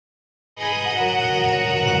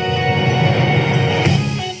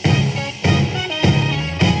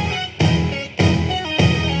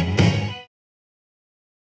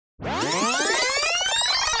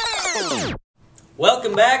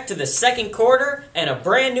back to the second quarter and a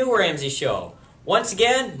brand new Ramsey Show. Once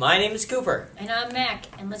again, my name is Cooper. And I'm Mac,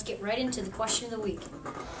 and let's get right into the question of the week.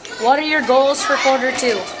 What are your goals for quarter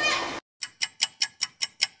two?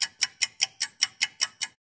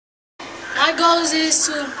 My goals is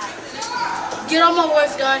to get all my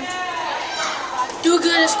work done, do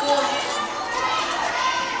good at school,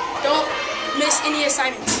 don't miss any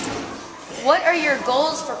assignments. What are your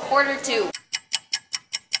goals for quarter two?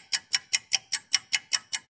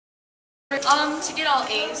 To get all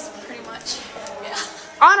A's, pretty much. Yeah.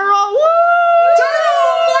 Honor roll, woo!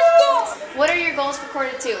 Let's go! What are your goals for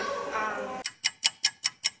quarter two?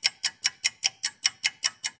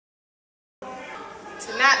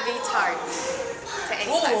 To not be tardy to any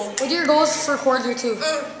class. What are your goals for quarter two?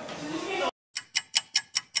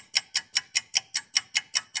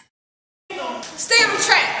 Stay on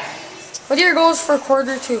track. What are your goals for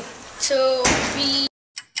quarter two?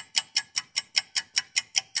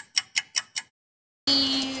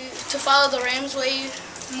 To follow the Rams way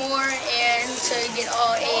more and to get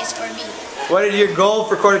all A's or B. What is your goal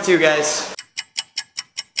for quarter two, guys?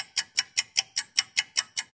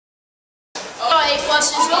 All A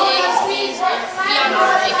pluses, A's, B's, and beyond all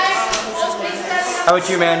A. How about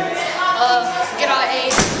you, man? Get all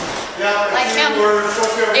A's, like him,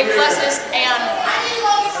 A pluses,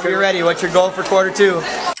 and You're ready. What's your goal for quarter two?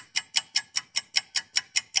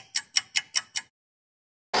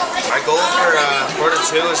 My goal for quarter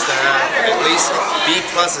two is to have at least B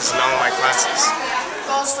pluses in all of my classes.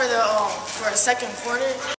 Goals for the second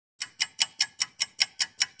quarter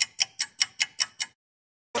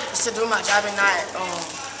is to do my job and not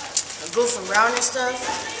goof around and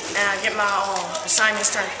stuff, and I get my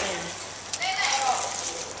assignments turned in.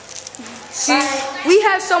 See, we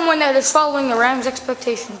have someone that is following the Rams'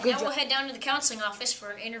 expectations. Good Now job. we'll head down to the counseling office for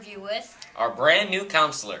an interview with... Our brand new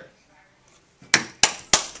counselor.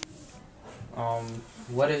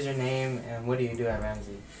 What is your name and what do you do at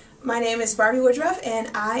Ramsey? My name is Barbie Woodruff,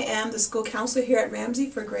 and I am the school counselor here at Ramsey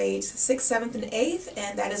for grades 6th, 7th, and 8th,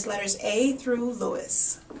 and that is letters A through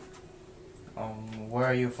Lewis. Where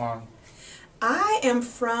are you from? I am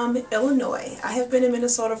from Illinois. I have been in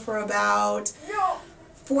Minnesota for about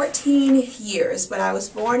 14 years, but I was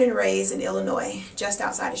born and raised in Illinois, just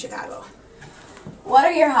outside of Chicago. What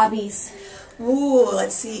are your hobbies? Ooh,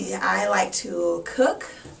 let's see. I like to cook.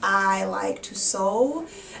 I like to sew.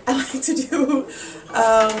 I like to do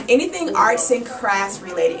anything arts and crafts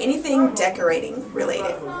related, anything decorating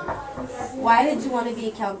related. Why did you want to be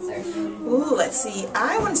a counselor? Ooh, let's see.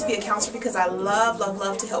 I wanted to be a counselor because I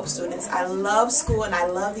love to help students. I love school, and I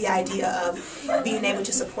love the idea of being able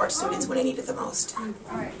to support students when they need it the most.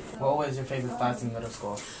 What was your favorite class in middle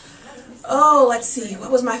school? Oh, let's see.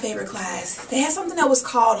 What was my favorite class? They had something that was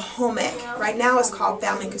called home ec. Right now it's called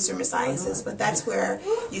Family and Consumer Sciences, but that's where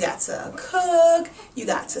you got to cook, you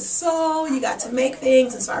got to sew, you got to make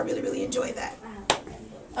things, and so I really, really enjoyed that.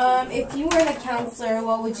 If you weren't a counselor,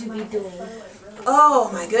 what would you be doing?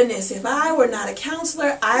 Oh my goodness, if I were not a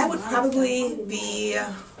counselor, I would probably be,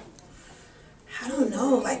 I don't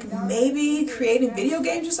know, like maybe creating video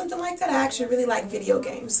games or something like that. I actually really like video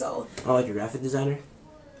games, so. Oh, like a graphic designer?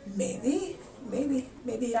 Maybe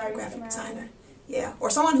a graphic designer. Yeah, or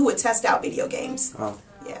someone who would test out video games. Oh.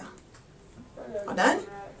 Yeah. All done?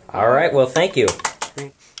 All right, well, thank you.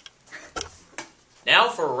 Now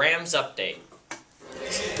for Rams Update.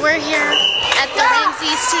 we're here at the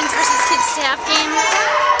Ramsey Students vs. Kids staff game,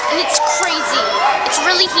 and it's crazy. It's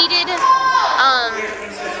really heated.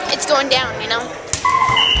 It's going down, you know?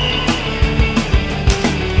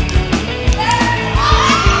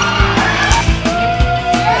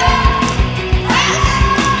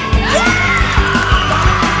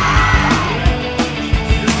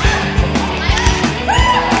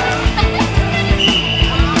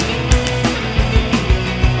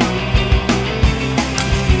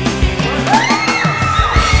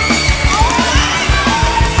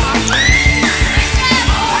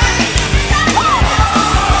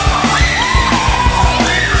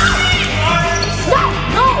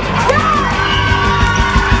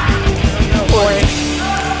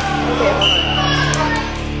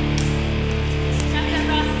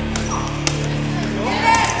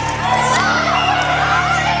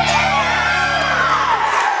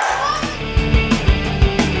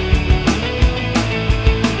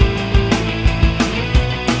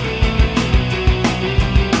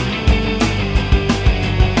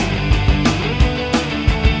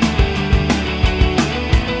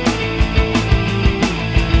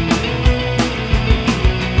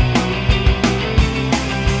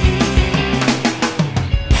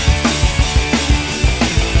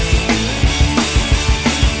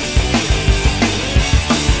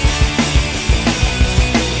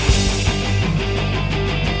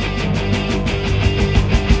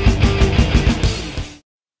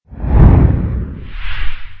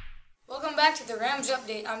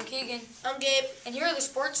 update. I'm Keegan. I'm Gabe. And here are the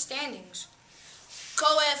sports standings.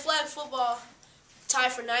 Co-ed flag football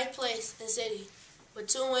tied for 9th place in city with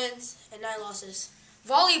 2 wins and 9 losses.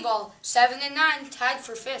 Volleyball, 7 and 9, tied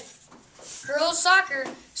for 5th. Girls soccer,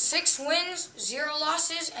 6 wins, 0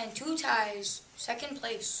 losses, and 2 ties, 2nd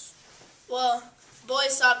place. Well,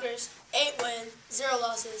 boys soccer's 8 wins, 0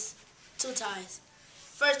 losses, 2 ties.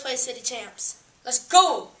 1st place city champs. Let's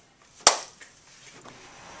go!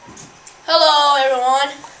 Hello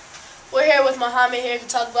everyone. We're here with Muhammad here to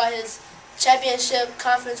talk about his championship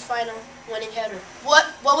conference final winning header. What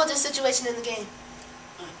was the situation in the game?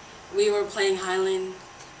 We were playing Highland.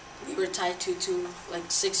 We were tied 2-2,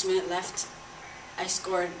 like 6 minutes left. I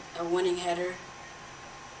scored a winning header.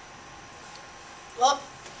 Well,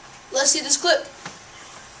 let's see this clip.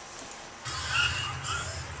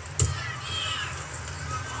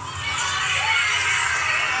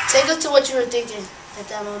 Take us to what you were thinking at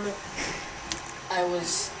that moment. I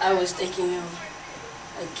was thinking of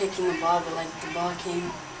like kicking the ball, but like the ball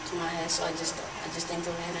came to my head, so I just think of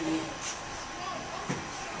it in.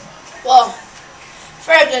 Well,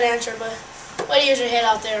 very good answer, but way to use your head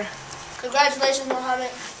out there. Congratulations, Mohammed.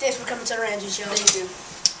 Thanks for coming to the Ramsey Show. Thank you.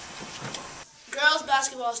 Girls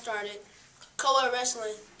basketball started. Co-ed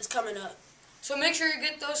wrestling is coming up. So make sure you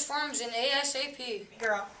get those forms in ASAP.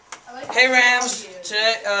 Girl. Hey Rams,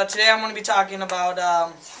 today I'm going to be talking about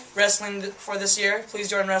wrestling for this year. Please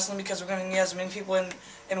join wrestling because we're going to need as many people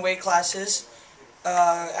in weight classes.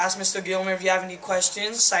 Ask Mr. Gilmer if you have any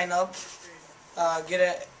questions. Sign up.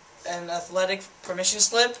 Get an athletic permission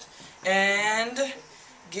slip and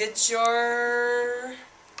get your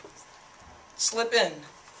slip in.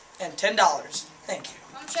 And $10. Thank you.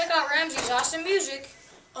 Come check out Ramsey's awesome music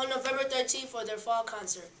on November 13th for their fall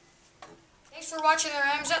concert. Thanks for watching the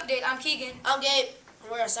Rams Update. I'm Keegan. I'm Gabe.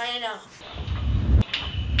 And we're signing out.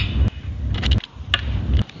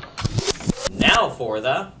 Now for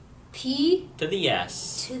the P to the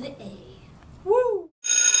S to the A. Woo!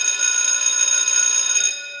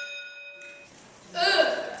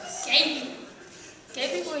 Gay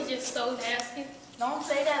people are just so nasty. Don't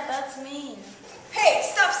say that, that's mean. Hey,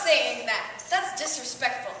 stop saying that. That's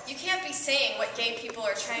disrespectful. You can't be saying what gay people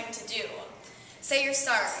are trying to do. Say you're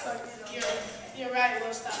sorry. You're right,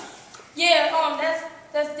 we'll stop. Yeah,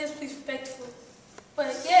 that's disrespectful.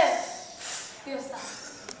 But yeah, we'll stop.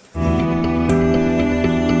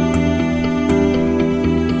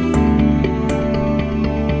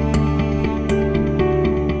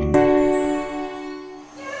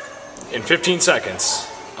 In 15 seconds,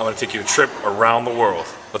 I'm going to take you a trip around the world.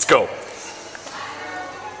 Let's go.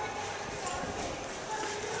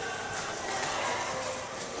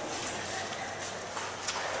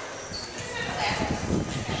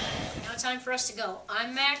 Now time for us to go.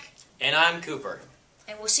 I'm Mac. And I'm Cooper.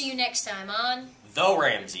 And we'll see you next time on The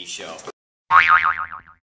Ramsey Show.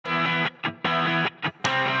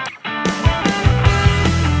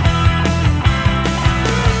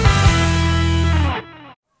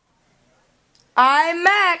 I'm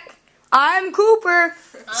Mac. I'm Cooper.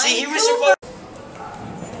 See, he was your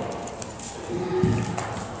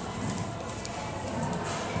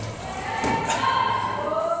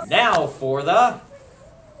Now for the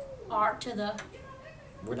R to the.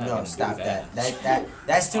 We're not No, gonna stop do that.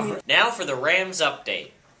 That's too. Now for the Rams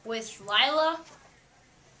update. With Lila.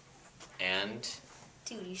 And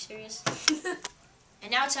Dude, are you serious? And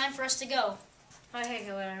now time for us to go. Okay,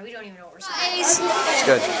 we don't even know what we're saying. It's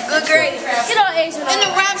good. Good grade. Get on A's. And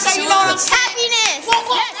the Rams are happiness.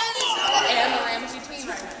 And the Ramsey team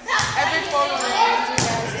right now. Every photo of the Ramsey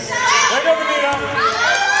guys. Wake up, Anita!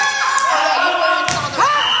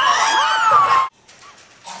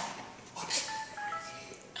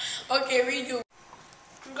 Okay, redo.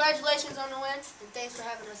 Congratulations on the win, and thanks for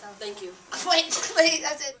having us out. Thank you. Wait,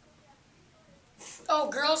 that's it. Oh,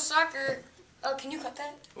 girls soccer. Oh, can you cut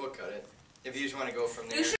that? We'll cut it. If you just want to go from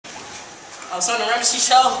there. I was on the Ramsey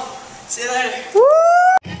Show. See you later. Woo!